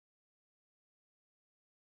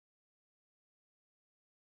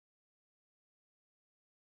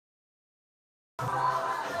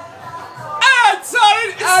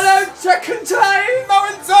Second Dave! Mo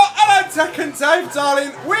and Dot, hello Second Dave,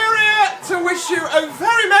 darling. We're here to wish you a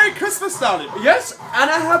very Merry Christmas, darling. Yes, and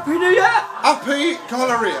a Happy New Year! Happy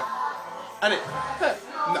gonorrhea. And it?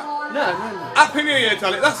 No. No. Happy New Year,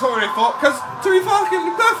 darling. That's what we're here for. Because, to be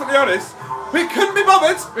fucking perfectly honest, we couldn't be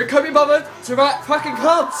bothered. We couldn't be bothered to write fucking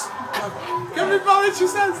cards. Couldn't be bothered, she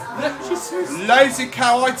says. Yeah, she says. Lazy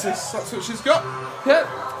cowitis, that's what she's got.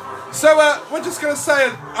 Yeah. So, we're just going to say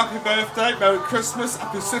a happy birthday, Merry Christmas,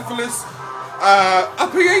 happy syphilis,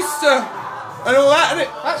 happy Easter, and all that, innit?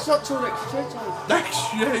 That's not till next year, Charlie.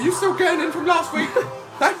 Next year? You still getting in from last week?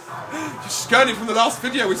 No? Just going in from the last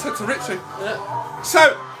video we sent to Richie. Yeah.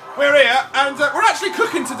 So, we're here, and we're actually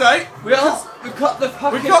cooking today. We are. We've got the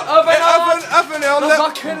fucking We've got oven on. The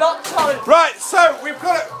fucking lot, Charlie. Right, so we've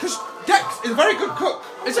got it, because Dex is a very good cook.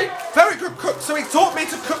 Is he? Very good cook, so he taught me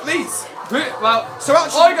to cook these. Well, So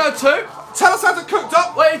actually, I go to. tell us how to cook,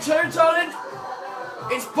 Doc. What are you doing, darling?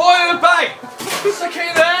 It's boil in the bag. Stick it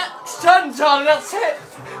in there. It's done, darling. That's it.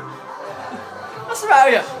 What's the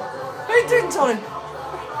matter with you? What are you doing, darling?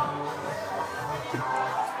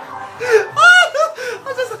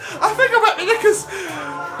 I think I'm at the knickers.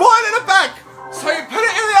 Boil in a bag. So you put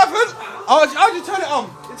it in the oven. How'd you turn it on?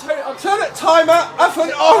 You turn it on. Turn it, timer,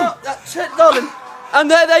 oven on. That's it, darling. And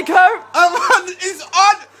there they go. Oven is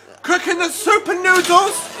on. Cooking the soup and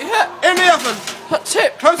noodles. Yeah. In the oven. That's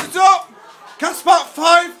it. Close the door. Gas about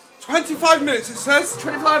 25 minutes it says.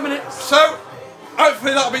 25 minutes. So,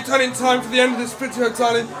 hopefully that'll be done in time for the end of this video,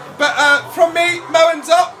 darling. But from me, Mo and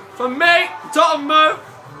Dot. From me, Dot and Mo.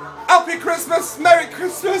 Happy Christmas, Merry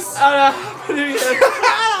Christmas. And Happy New Year.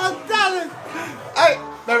 Oh, darling. Hey,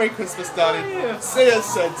 Merry Christmas, darling. Yeah. See you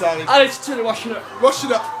soon, darling. I need to do the washing up. Wash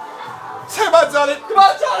it up. Say bye, darling. Come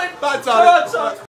on, darling. Bye, darling. Come on, darling.